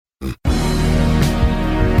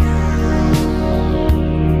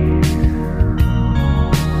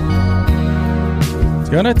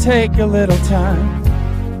gonna take a little time.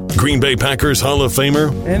 Green Bay Packers Hall of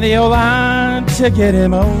Famer And the O-line to get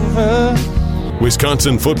him over.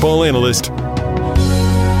 Wisconsin football analyst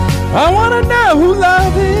I wanna know who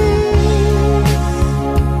love is.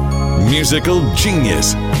 Musical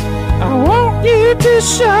genius I want you to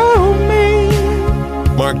show me.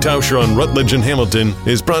 Mark Tauscher on Rutledge and Hamilton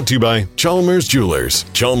is brought to you by Chalmers Jewelers.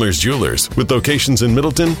 Chalmers Jewelers, with locations in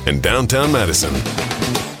Middleton and downtown Madison.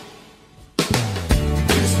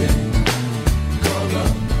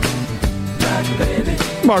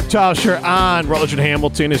 Mark Tauscher on Rutledge and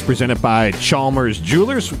Hamilton is presented by Chalmers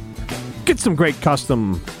Jewelers. Get some great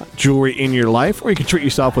custom jewelry in your life, or you can treat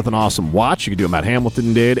yourself with an awesome watch. You can do what Matt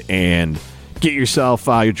Hamilton did and get yourself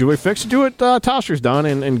your jewelry fixed. Do what Tauscher's done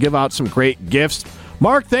and give out some great gifts.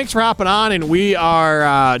 Mark, thanks for hopping on, and we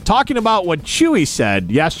are talking about what Chewy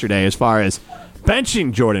said yesterday as far as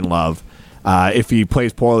benching Jordan Love if he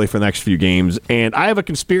plays poorly for the next few games. And I have a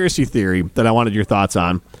conspiracy theory that I wanted your thoughts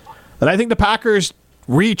on, that I think the Packers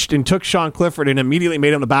reached and took Sean Clifford and immediately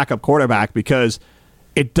made him the backup quarterback because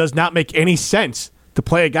it does not make any sense to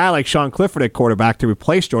play a guy like Sean Clifford at quarterback to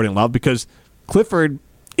replace Jordan Love because Clifford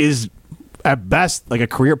is at best like a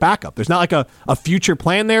career backup. There's not like a future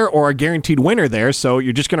plan there or a guaranteed winner there, so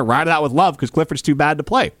you're just going to ride it out with Love because Clifford's too bad to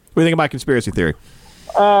play. What do you think about conspiracy theory?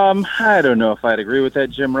 I don't know if I'd agree with that,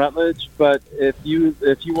 Jim Rutledge, but if you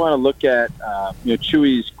want to look at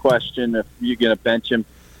Chewy's question, if you're going to bench him,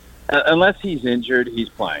 unless he's injured, he's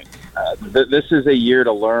playing. This is a year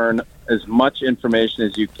to learn as much information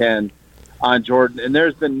as you can on Jordan, and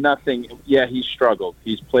there's been nothing. Yeah, he's struggled.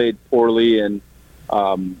 He's played poorly, and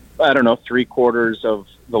I don't know, 3/4 of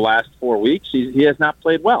the last 4 weeks, he has not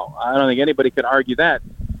played well. I don't think anybody could argue that,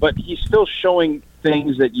 but he's still showing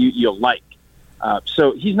things that you like.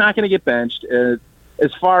 So he's not going to get benched.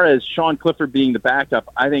 As far as Sean Clifford being the backup,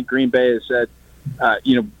 I think Green Bay has said,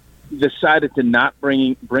 decided to not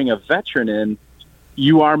bring a veteran in.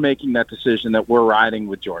 You are making that decision that we're riding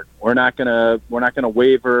with Jordan. We're not gonna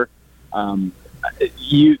waver.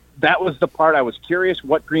 That was the part I was curious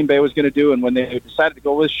what Green Bay was going to do, and when they decided to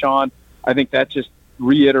go with Sean, I think that just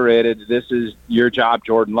reiterated this is your job,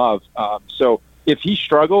 Jordan Love. So if he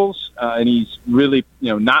struggles and he's really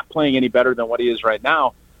not playing any better than what he is right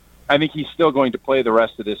now, I think he's still going to play the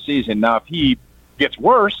rest of this season. Now, if he gets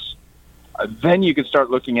worse, then you can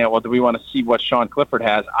start looking at, well, do we want to see what Sean Clifford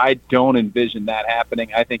has? I don't envision that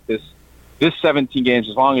happening. I think this 17 games,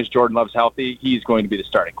 as long as Jordan Love's healthy, he's going to be the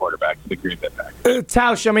starting quarterback for the Green Bay Packers.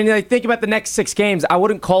 Tausch, I mean, think about the next 6 games. I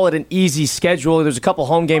wouldn't call it an easy schedule. There's a couple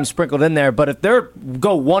home games sprinkled in there, but if they're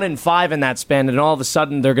go 1-5 in that span, and all of a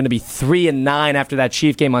sudden they're going to be 3-9 after that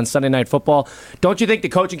Chief game on Sunday Night Football, don't you think the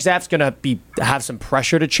coaching staff's going to have some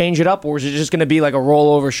pressure to change it up, or is it just going to be like a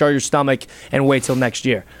rollover, show your stomach, and wait till next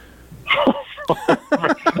year?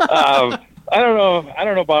 I don't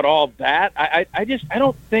know about all that. I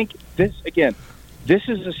don't think this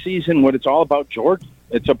is a season when it's all about Jordan.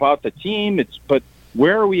 It's about the team. But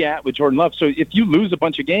where are we at with Jordan Love? So if you lose a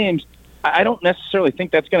bunch of games, I don't necessarily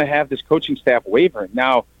think that's going to have this coaching staff wavering.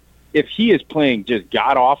 Now, if he is playing just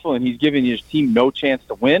god awful and he's giving his team no chance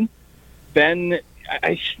to win, then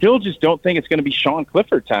I still just don't think it's going to be Sean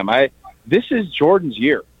Clifford time. This is Jordan's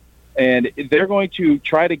year. And they're going to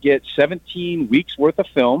try to get 17 weeks worth of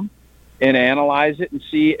film and analyze it and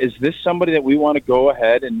see, is this somebody that we want to go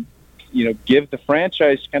ahead and, give the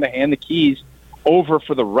franchise, kind of hand the keys over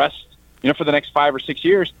for the rest, for the next 5 or 6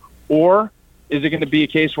 years? Or is it going to be a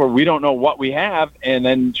case where we don't know what we have, and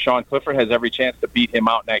then Sean Clifford has every chance to beat him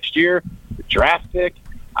out next year, the draft pick?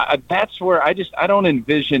 That's where I don't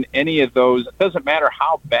envision any of those. It doesn't matter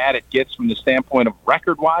how bad it gets from the standpoint of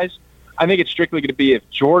record-wise. I think it's strictly going to be if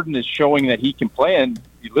Jordan is showing that he can play, and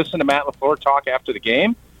you listen to Matt LaFleur talk after the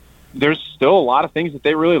game, there's still a lot of things that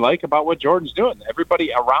they really like about what Jordan's doing.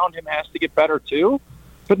 Everybody around him has to get better too.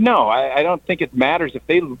 But no, I don't think it matters if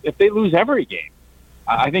they lose every game.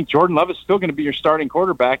 I think Jordan Love is still going to be your starting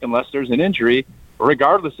quarterback unless there's an injury.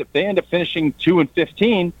 Regardless, if they end up finishing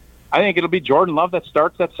 2-15, I think it'll be Jordan Love that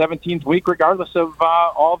starts that 17th week regardless of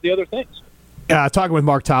all of the other things. Talking with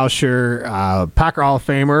Mark Tauscher, Packer Hall of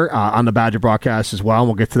Famer on the Badger broadcast as well. And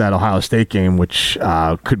we'll get to that Ohio State game, which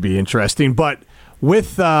could be interesting. But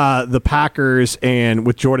with the Packers and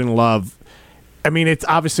with Jordan Love, I mean, it's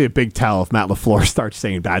obviously a big tell if Matt LaFleur starts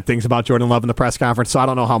saying bad things about Jordan Love in the press conference. So I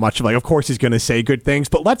don't know how much of course he's going to say good things.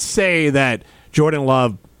 But let's say that Jordan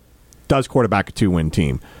Love does quarterback a 2-win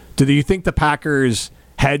team. Do you think the Packers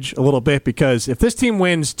hedge a little bit? Because if this team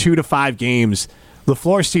wins 2 to 5 games,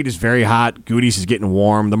 LaFleur's seat is very hot. Goody's is getting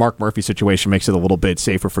warm. The Mark Murphy situation makes it a little bit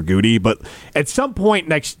safer for Goody. But at some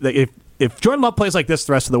point if if Jordan Love plays like this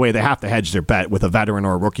the rest of the way, they have to hedge their bet with a veteran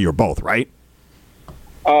or a rookie or both, right?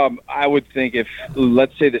 I would think if,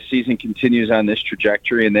 let's say, the season continues on this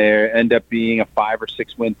trajectory and they end up being a 5 or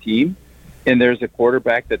 6 win team, and there's a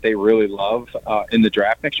quarterback that they really love in the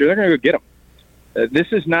draft next year, they're going to go get him.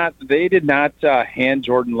 They did not hand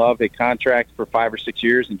Jordan Love a contract for 5 or 6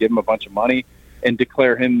 years and give him a bunch of money and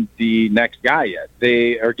declare him the next guy yet.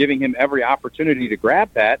 They are giving him every opportunity to grab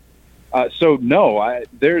that. So, no,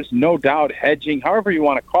 there's no doubt hedging, however you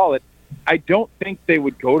want to call it. I don't think they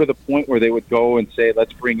would go to the point where they would go and say,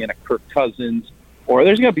 let's bring in a Kirk Cousins, or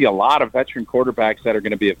there's going to be a lot of veteran quarterbacks that are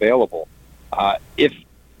going to be available.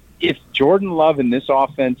 If Jordan Love and this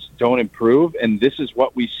offense don't improve, and this is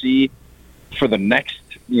what we see for the next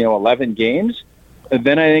 11 games,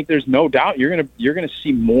 then I think there's no doubt you're going to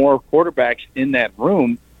see more quarterbacks in that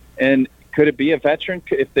room. And could it be a veteran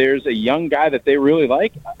if there's a young guy that they really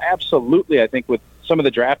like? Absolutely. I think with some of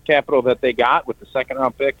the draft capital that they got with the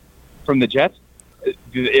second-round pick from the Jets,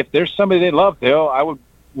 if there's somebody they love, I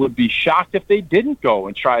would be shocked if they didn't go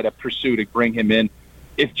and try to pursue to bring him in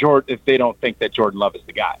if they don't think that Jordan Love is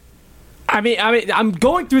the guy. I mean, I'm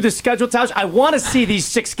going through the schedule, Tausch. I want to see these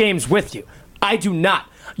 6 games with you. I do not.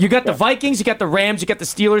 You got the Vikings, you got the Rams, you got the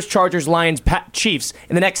Steelers, Chargers, Lions, Chiefs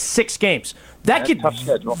in the next 6 games. That could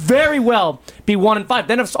very well be 1-5.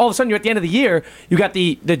 Then if all of a sudden you're at the end of the year, you got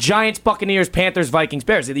the Giants, Buccaneers, Panthers, Vikings,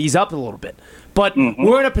 Bears. They ease up a little bit. But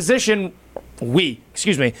we're in a position,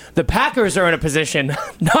 the Packers are in a position,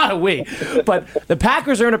 not a we, but the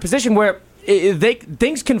Packers are in a position where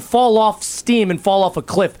things can fall off steam and fall off a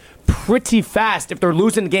cliff pretty fast if they're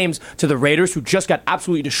losing games to the Raiders, who just got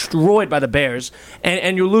absolutely destroyed by the Bears,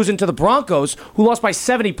 and you're losing to the Broncos, who lost by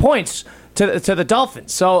 70 points to the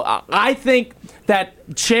Dolphins. So I think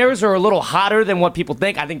that chairs are a little hotter than what people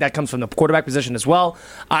think. I think that comes from the quarterback position as well.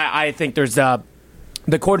 I think there's the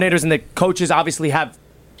coordinators and the coaches obviously have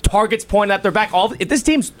targets pointed at their back. If this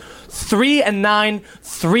team's 3-9,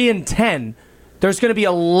 3-10, there's going to be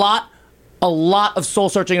a lot of soul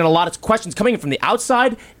searching and a lot of questions coming in from the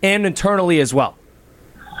outside and internally as well.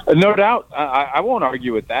 No doubt. I won't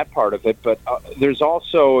argue with that part of it, but there's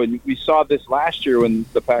also, and we saw this last year when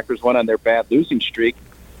the Packers went on their bad losing streak,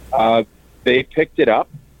 they picked it up,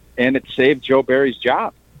 and it saved Joe Barry's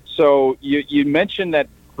job. So you mentioned that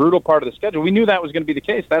brutal part of the schedule. We knew that was going to be the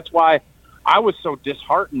case. That's why I was so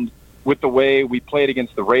disheartened with the way we played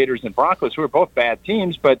against the Raiders and Broncos, who are both bad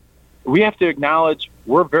teams, but we have to acknowledge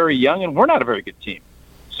we're very young and we're not a very good team.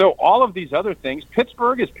 So all of these other things,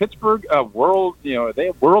 Pittsburgh world, they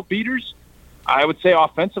have world beaters. I would say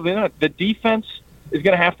offensively, the defense is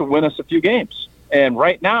going to have to win us a few games. And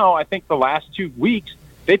right now, I think the last 2 weeks,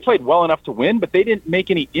 they played well enough to win, but they didn't make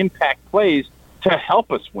any impact plays to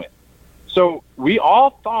help us win. So we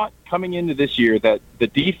all thought coming into this year that the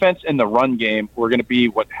defense and the run game were going to be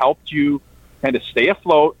what helped you kind of stay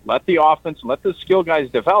afloat, let the offense, let the skill guys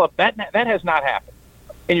develop. That has not happened.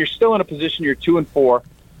 And you're still in a position you're 2-4.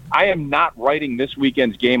 I am not writing this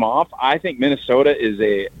weekend's game off. I think Minnesota is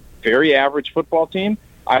a very average football team.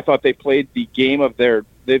 I thought they played the game of their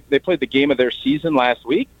season last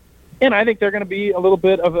week, and I think they're going to be a little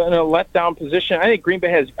bit of in a letdown position. I think Green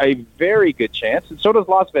Bay has a very good chance, and so does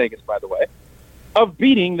Las Vegas, by the way, of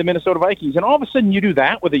beating the Minnesota Vikings. And all of a sudden, you do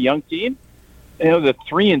that with a young team. The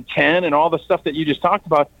 3-10 and all the stuff that you just talked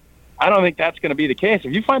about. I don't think that's going to be the case.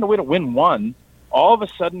 If you find a way to win one, all of a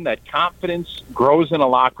sudden that confidence grows in a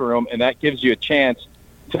locker room, and that gives you a chance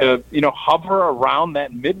to, hover around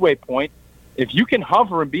that midway point. If you can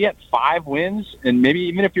hover and be at 5 wins, and maybe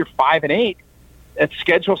even if you're 5-8, that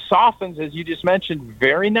schedule softens, as you just mentioned,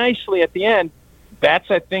 very nicely at the end. That's,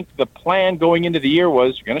 I think, the plan going into the year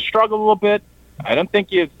was you're going to struggle a little bit. I don't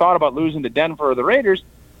think you thought about losing to Denver or the Raiders,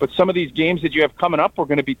 but some of these games that you have coming up are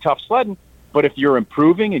going to be tough sledding. But if you're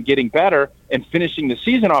improving and getting better and finishing the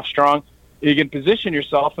season off strong, you can position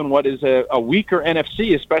yourself in what is a weaker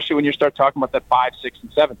NFC, especially when you start talking about that 5, 6,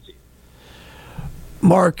 and 7 seed.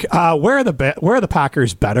 Mark, where are the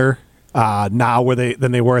Packers better now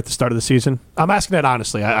than they were at the start of the season? I'm asking that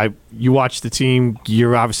honestly. You watch the team.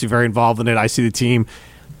 You're obviously very involved in it. I see the team.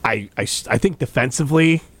 I think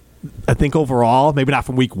defensively, I think overall, maybe not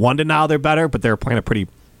from week 1 to now they're better, but they're playing a pretty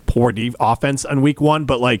poor offense on week 1.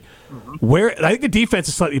 But where I think the defense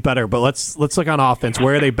is slightly better. But let's look on offense.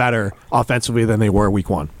 Where are they better offensively than they were week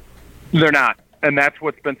 1? They're not. And that's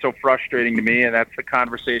what's been so frustrating to me, and that's the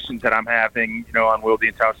conversations that I'm having, on Wilde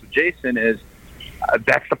and Tausch with Jason, is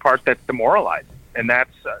that's the part that's demoralizing. And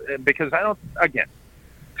that's because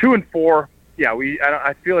 2-4,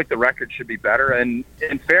 I feel like the record should be better. And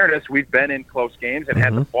in fairness, we've been in close games and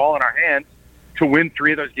had the ball in our hands to win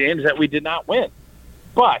 3 of those games that we did not win.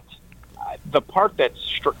 But the part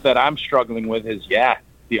that I'm struggling with is,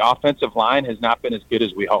 the offensive line has not been as good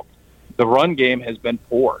as we hoped. The run game has been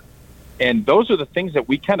poor. And those are the things that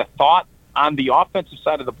we kind of thought on the offensive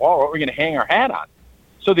side of the ball, what we're going to hang our hat on.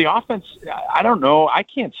 So the offense, I don't know. I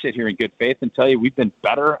can't sit here in good faith and tell you we've been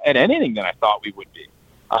better at anything than I thought we would be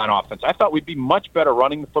on offense. I thought we'd be much better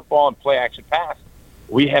running the football and play action pass.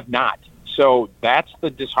 We have not. So that's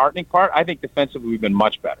the disheartening part. I think defensively we've been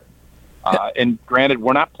much better. And granted,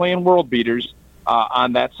 we're not playing world beaters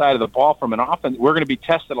on that side of the ball from an offense. We're going to be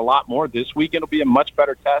tested a lot more this week. It'll be a much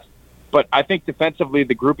better test. But I think defensively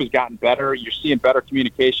the group has gotten better. You're seeing better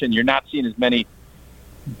communication. You're not seeing as many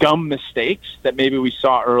dumb mistakes that maybe we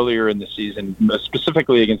saw earlier in the season,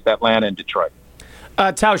 specifically against Atlanta and Detroit.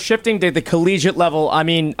 Tausch, shifting to the collegiate level, I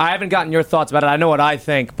mean, I haven't gotten your thoughts about it. I know what I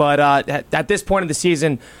think. But at this point of the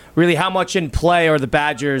season, really how much in play are the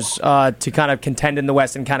Badgers to kind of contend in the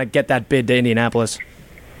West and kind of get that bid to Indianapolis?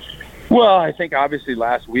 Well, I think obviously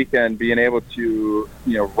last weekend being able to,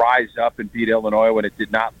 rise up and beat Illinois when it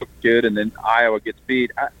did not look good, and then Iowa gets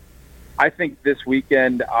beat. I think this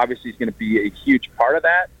weekend obviously is going to be a huge part of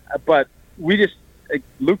that. But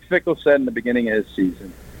Luke Fickell said in the beginning of his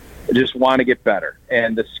season, I just want to get better.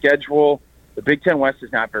 And the schedule, the Big Ten West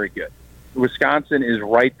is not very good. Wisconsin is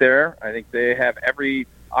right there. I think they have every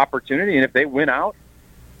opportunity, and if they win out,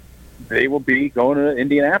 they will be going to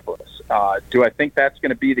Indianapolis. Do I think that's going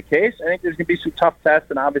to be the case? I think there's going to be some tough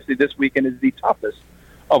tests, and obviously this weekend is the toughest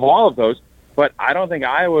of all of those. But I don't think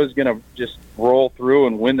Iowa is going to just roll through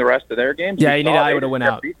and win the rest of their games. Yeah, you need Iowa to win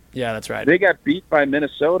out. Yeah, that's right. They got beat by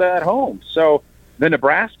Minnesota at home. So the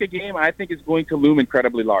Nebraska game, I think, is going to loom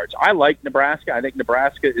incredibly large. I like Nebraska. I think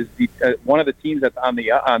Nebraska is one of the teams that's on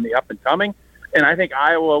the up and coming, and I think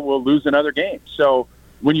Iowa will lose another game. So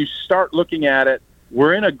when you start looking at it,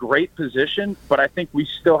 we're in a great position, but I think we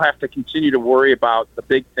still have to continue to worry about the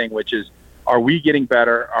big thing, which is, are we getting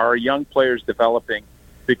better? Are our young players developing?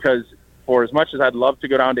 Because for as much as I'd love to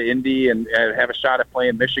go down to Indy and have a shot at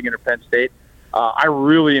playing Michigan or Penn State, I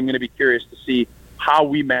really am going to be curious to see how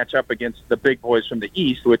we match up against the big boys from the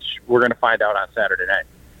East, which we're going to find out on Saturday night.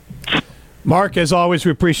 Mark, as always,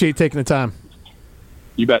 we appreciate taking the time.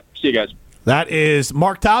 You bet. See you guys. That is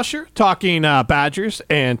Mark Tauscher talking Badgers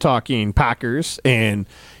and talking Packers. And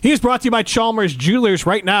he is brought to you by Chalmers Jewelers.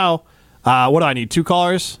 Right now, what do I need? 2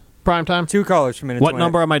 callers? Prime time? 2 callers for minute. What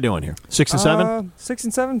number am I doing here? 6 and 7? 6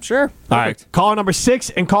 and 7, sure. Perfect. All right. Caller number 6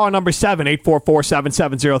 and caller number 7,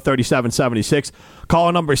 844-770-3776.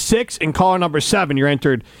 Caller number 6 and caller number 7, you're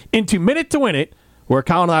entered into Minute to Win It, where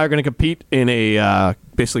Colin and I are going to compete in a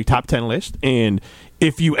basically top 10 list. And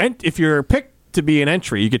if you're picked to be an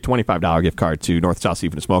entry, you get $25 gift card to North South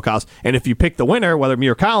Seafood and Smokehouse. And if you pick the winner, whether me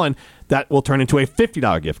or Colin, that will turn into a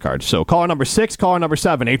 $50 gift card. So caller number 6, caller number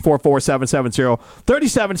 7,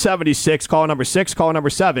 844-770-3776. Caller number 6, caller number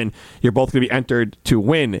 7. You're both going to be entered to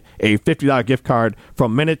win a $50 gift card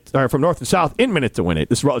from North and South in Minute to Win It.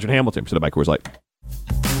 This is Rutledge and Hamilton, presented by Coors Light.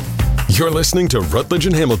 You're listening to Rutledge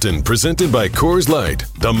and Hamilton, presented by Coors Light.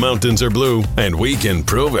 The mountains are blue, and we can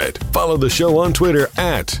prove it. Follow the show on Twitter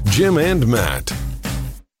at Jim and Matt.